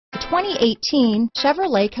2018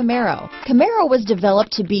 Chevrolet Camaro. Camaro was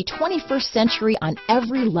developed to be 21st century on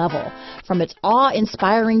every level, from its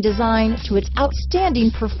awe-inspiring design to its outstanding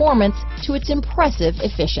performance to its impressive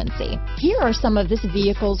efficiency. Here are some of this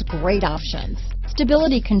vehicle's great options: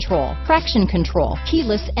 stability control, traction control,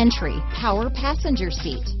 keyless entry, power passenger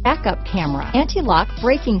seat, backup camera, anti-lock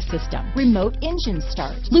braking system, remote engine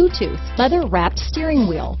start, Bluetooth, leather-wrapped steering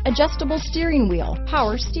wheel, adjustable steering wheel,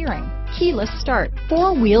 power steering, keyless start,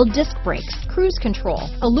 four-wheel disc brakes, cruise control,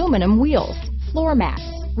 aluminum wheels, floor mats,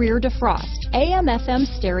 rear defrost, AM/FM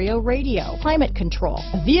stereo radio, climate control.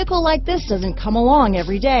 A vehicle like this doesn't come along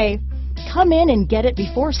every day. Come in and get it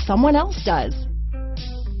before someone else does.